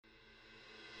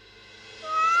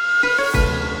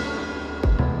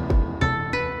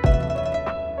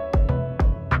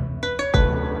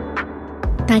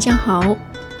大家好，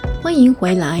欢迎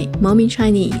回来 Mommy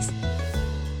Chinese。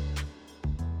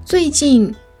 最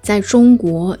近在中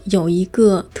国有一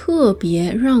个特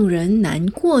别让人难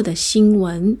过的新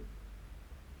闻，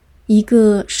一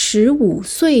个15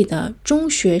岁的中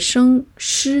学生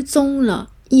失踪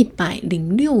了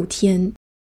106天。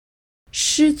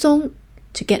失踪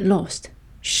to get lost，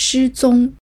 失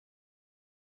踪。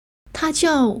他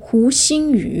叫胡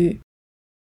星宇。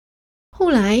后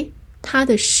来他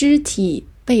的尸体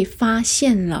被发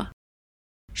现了，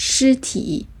尸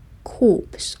体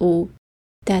corpse or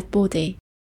dead body，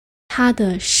 他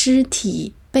的尸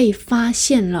体被发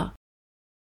现了。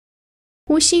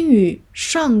胡星宇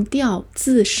上吊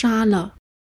自杀了。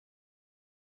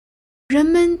人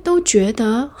们都觉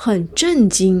得很震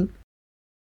惊，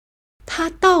他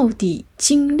到底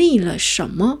经历了什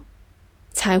么，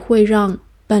才会让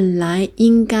本来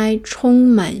应该充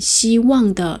满希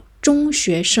望的中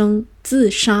学生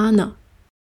自杀呢？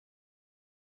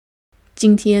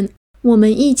今天我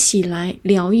们一起来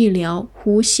聊一聊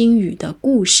胡星宇的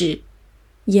故事，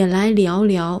也来聊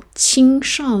聊青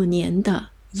少年的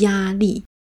压力。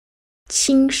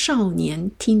青少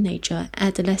年 teenager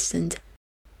adolescent，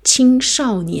 青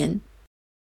少年。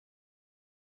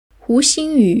胡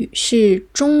星宇是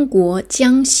中国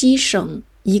江西省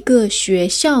一个学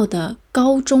校的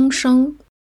高中生，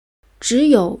只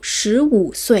有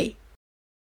15岁。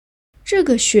这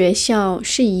个学校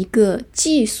是一个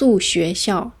寄宿学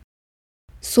校，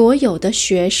所有的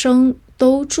学生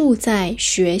都住在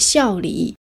学校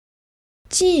里。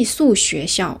寄宿学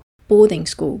校 boarding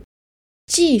school，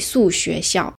 寄宿学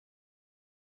校。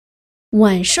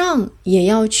晚上也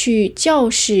要去教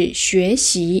室学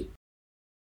习。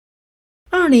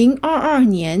2022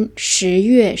年10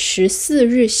月14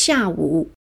日下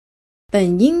午，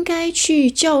本应该去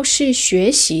教室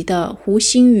学习的胡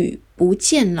星宇不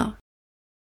见了。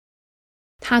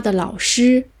他的老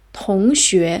师、同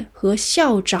学和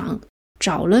校长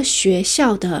找了学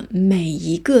校的每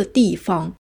一个地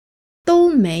方，都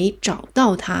没找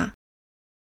到他。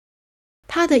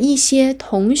他的一些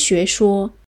同学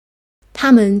说，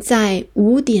他们在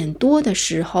5点多的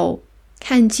时候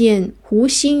看见胡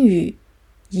星宇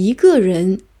一个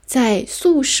人在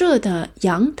宿舍的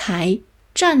阳台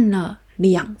站了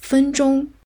2分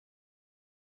钟。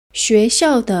学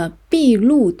校的闭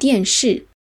路电视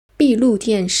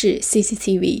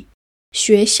CCTV，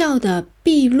 学校的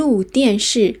闭路电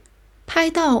视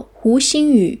拍到胡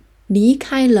星宇离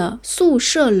开了宿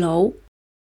舍楼，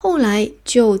后来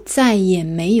就再也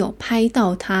没有拍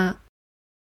到他，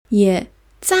也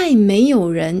再没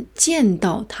有人见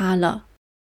到他了。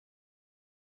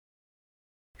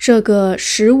这个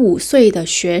15岁的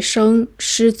学生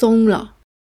失踪了，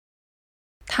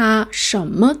他什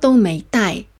么都没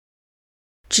带，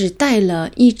只带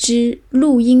了一支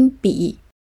录音笔。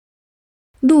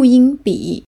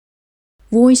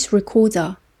voice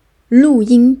recorder， 录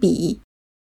音笔。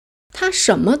他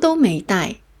什么都没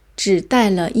带，只带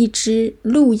了一支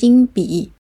录音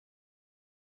笔。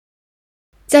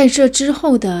在这之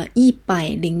后的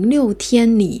106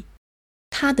天里，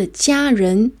他的家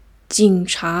人、警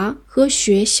察和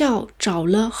学校找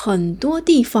了很多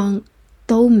地方，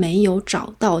都没有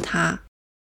找到他。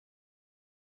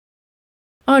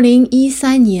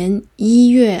2013年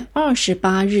1月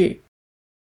28日，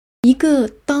一个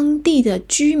当地的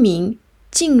居民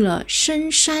进了深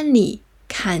山里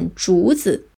砍竹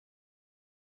子，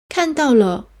看到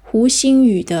了胡星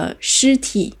宇的尸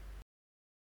体。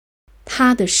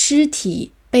他的尸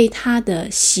体被他的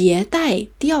鞋带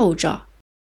吊着，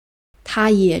他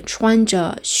也穿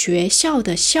着学校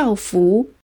的校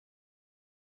服。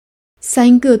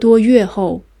3个多月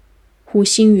后，胡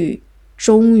星宇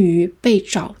终于被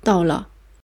找到了。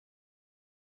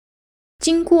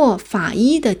经过法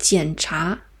医的检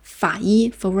查，法医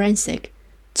forensic，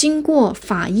 经过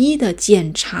法医的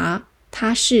检查，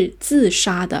他是自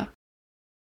杀的。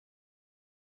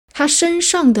他身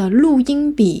上的录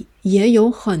音笔也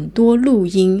有很多录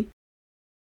音。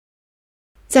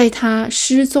在他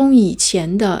失踪以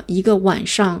前的一个晚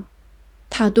上，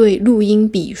他对录音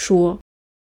笔说，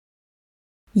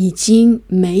已经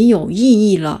没有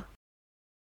意义了，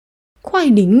快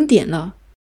0点了，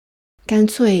干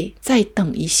脆再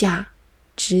等一下，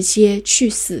直接去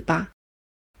死吧。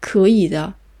可以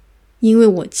的，因为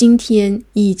我今天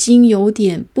已经有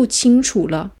点不清楚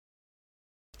了。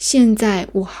现在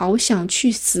我好想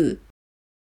去死，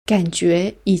感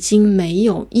觉已经没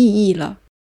有意义了。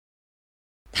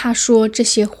他说这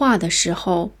些话的时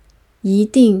候，一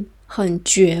定很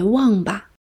绝望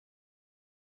吧。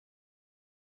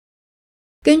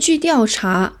根据调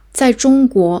查，在中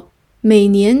国每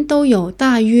年都有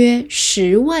大约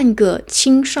10万个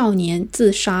青少年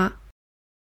自杀。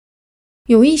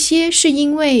有一些是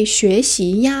因为学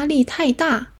习压力太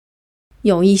大，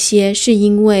有一些是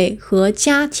因为和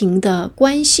家庭的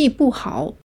关系不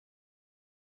好。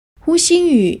胡星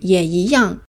宇也一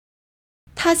样，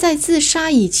他在自杀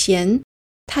以前，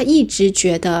他一直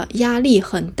觉得压力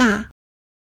很大，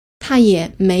他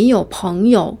也没有朋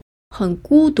友，很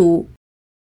孤独。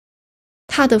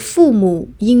他的父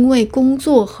母因为工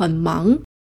作很忙，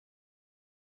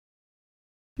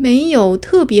没有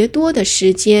特别多的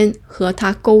时间和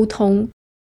他沟通。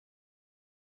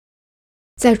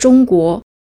在中国，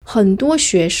很多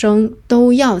学生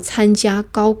都要参加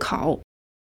高考，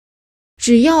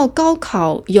只要高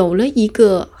考有了一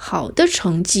个好的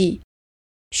成绩，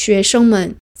学生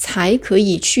们才可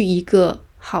以去一个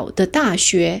好的大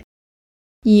学，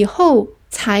以后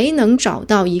才能找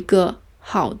到一个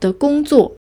好的工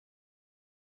作。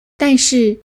但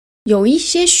是有一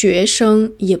些学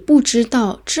生也不知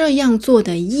道这样做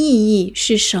的意义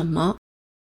是什么，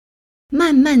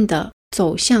慢慢的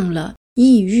走向了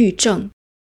抑郁症。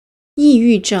抑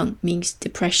郁症 means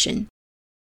depression，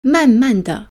 慢慢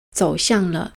的走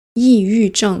向了抑郁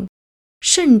症，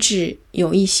甚至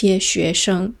有一些学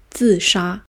生自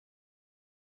杀。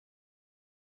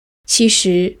其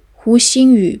实胡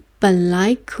星宇本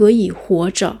来可以活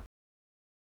着，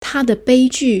他的悲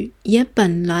剧也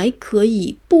本来可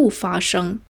以不发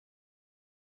生。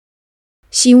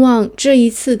希望这一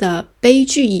次的悲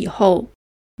剧以后，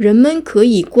人们可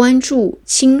以关注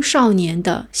青少年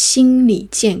的心理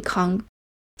健康。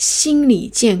心理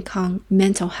健康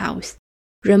mental health，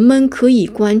 人们可以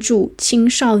关注青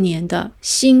少年的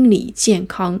心理健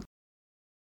康。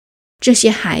这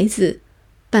些孩子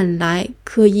本来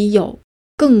可以有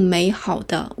更美好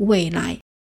的未来。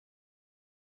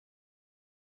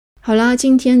好啦，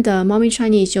今天的 Mommy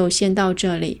Chinese 就先到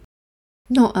这里。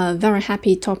Not a very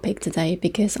happy topic today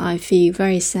because I feel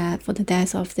very sad for the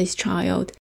death of this child.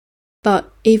 But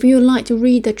if you would like to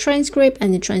read the transcript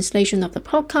and the translation of the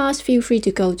podcast, feel free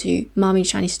to go to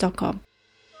mommychinese.com.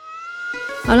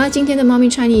 好啦，今天的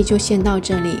Mommy Chinese 就先到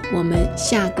这里，我们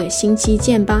下个星期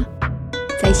见吧，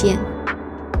再见。